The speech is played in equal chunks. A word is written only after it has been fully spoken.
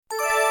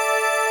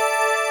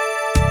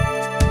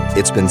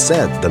It's been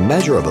said the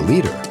measure of a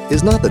leader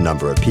is not the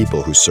number of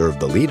people who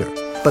serve the leader,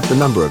 but the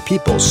number of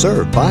people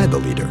served by the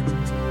leader.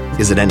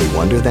 Is it any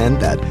wonder then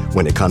that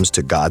when it comes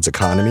to God's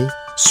economy,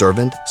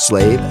 servant,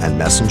 slave, and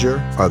messenger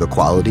are the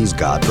qualities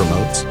God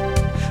promotes?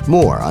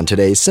 More on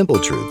today's Simple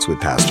Truths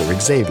with Pastor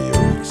Xavier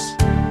Reese.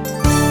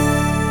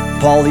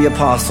 Paul the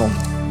Apostle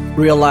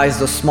realized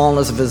the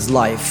smallness of his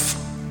life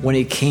when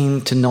he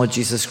came to know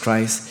Jesus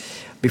Christ.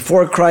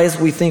 Before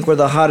Christ, we think we're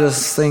the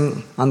hottest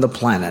thing on the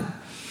planet.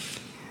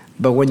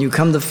 But when you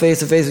come to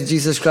face with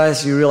Jesus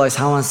Christ, you realize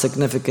how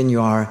insignificant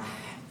you are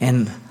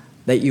and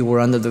that you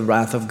were under the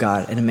wrath of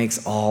God. And it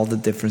makes all the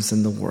difference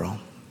in the world.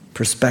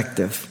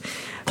 Perspective.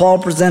 Paul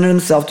presented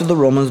himself to the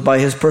Romans by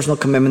his personal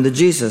commitment to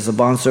Jesus, a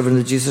bondservant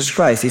of Jesus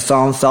Christ. He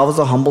saw himself as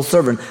a humble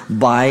servant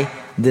by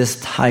this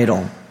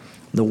title.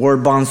 The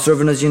word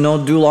bondservant, as you know,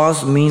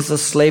 doulos, means a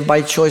slave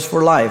by choice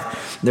for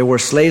life. There were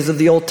slaves of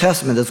the Old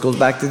Testament. This goes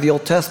back to the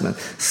Old Testament.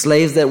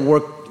 Slaves that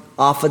worked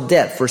off a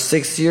debt for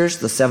 6 years,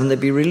 the seventh they'd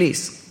be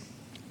released.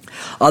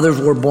 Others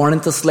were born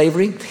into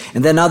slavery,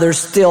 and then others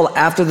still,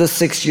 after the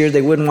 6 years,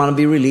 they wouldn't want to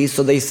be released,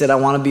 so they said, I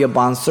want to be a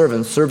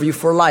bondservant. Serve you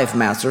for life,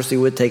 master. So he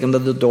would take him to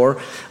the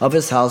door of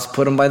his house,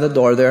 put him by the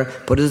door there,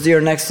 put his ear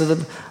next to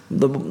the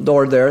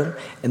door there,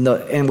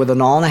 and with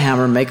an awl and a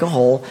hammer, make a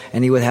hole,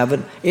 and he would have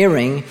an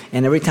earring,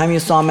 and every time you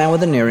saw a man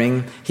with an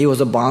earring, he was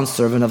a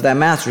bondservant of that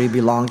master. He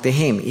belonged to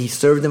him. He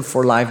served him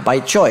for life by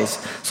choice.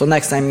 So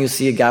next time you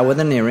see a guy with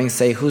an earring,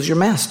 say, who's your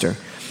master?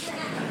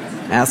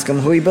 Ask him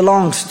who he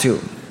belongs to.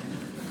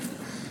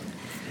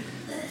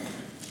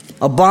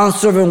 A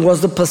bondservant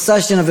was the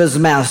possession of his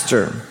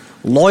master.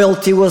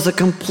 Loyalty was a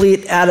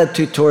complete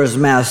attitude toward his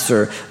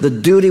master. The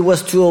duty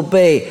was to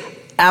obey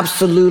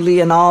absolutely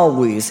and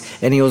always.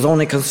 And he was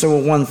only concerned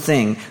with one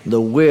thing,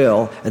 the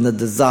will and the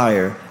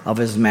desire of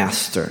his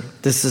master.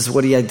 This is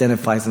what he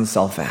identifies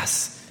himself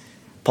as.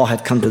 Paul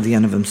had come to the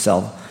end of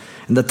himself.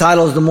 And the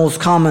title is the most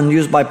common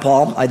used by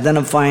Paul,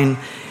 identifying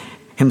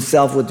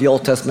himself with the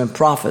Old Testament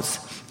prophets,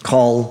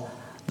 called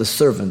the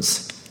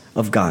servants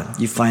of God.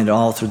 You find it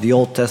all through the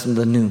Old Testament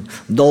and the New.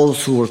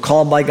 Those who were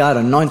called by God,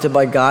 anointed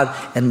by God,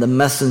 and the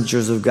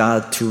messengers of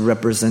God to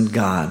represent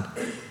God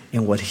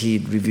in what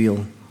He'd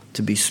revealed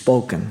to be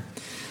spoken.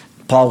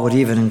 Paul would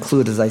even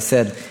include, as I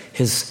said,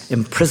 his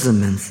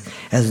imprisonments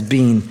as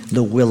being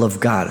the will of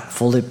God.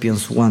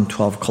 Philippians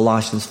 1:12,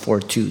 Colossians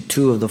 4:2,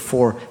 two of the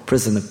 4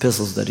 prison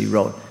epistles that he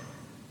wrote.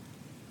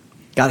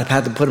 God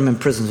had to put him in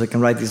prison so he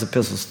can write these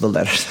epistles, the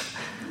letters.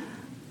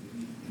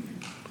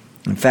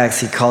 In fact,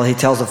 he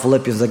tells the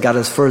Philippians that God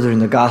is furthering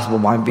the gospel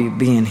by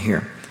being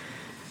here.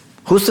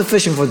 Who's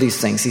sufficient for these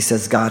things? He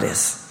says God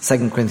is.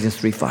 2 Corinthians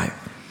 3:5.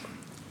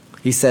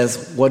 He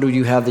says, what do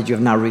you have that you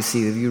have not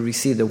received? If you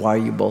received it, why are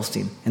you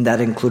boasting? And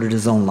that included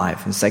his own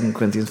life in 2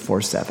 Corinthians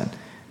 4:7.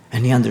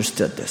 And he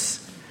understood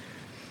this.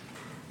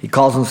 He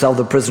calls himself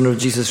the prisoner of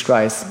Jesus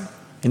Christ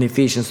in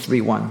Ephesians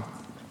 3:1.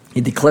 He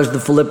declares to the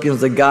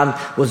Philippians that God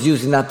was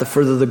using that to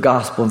further the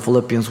gospel in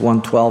Philippians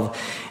 1:12.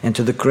 And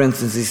to the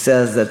Corinthians, he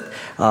says that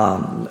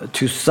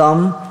to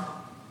some,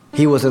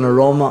 he was an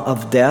aroma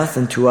of death,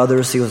 and to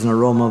others, he was an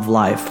aroma of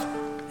life.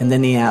 And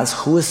then he asks,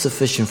 who is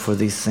sufficient for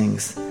these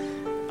things?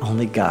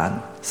 Only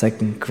God.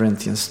 2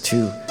 Corinthians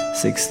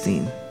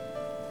 2:16.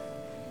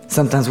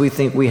 Sometimes we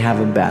think we have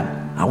it bad.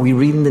 Are we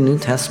reading the New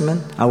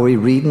Testament? Are we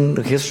reading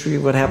the history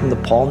of what happened to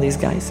Paul and these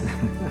guys?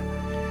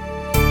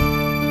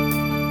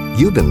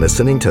 You've been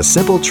listening to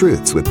Simple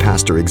Truths with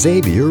Pastor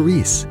Xavier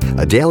Reese,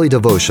 a daily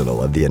devotional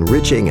of the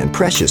enriching and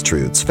precious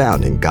truths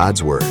found in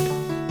God's Word.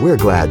 We're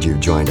glad you've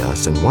joined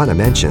us and want to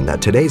mention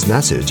that today's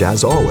message,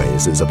 as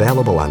always, is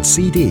available on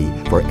CD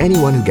for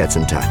anyone who gets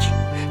in touch.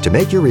 To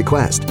make your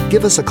request,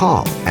 give us a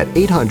call at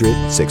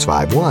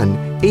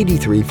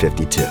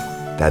 800-651-8352.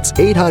 That's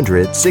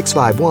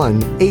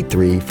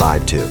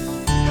 800-651-8352.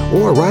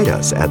 Or write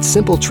us at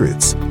Simple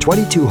Truths,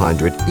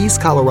 2200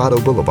 East Colorado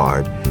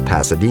Boulevard,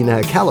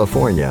 Pasadena,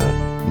 California,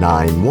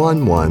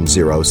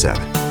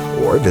 91107.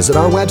 Or visit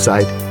our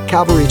website,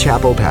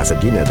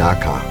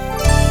 CalvaryChapelPasadena.com.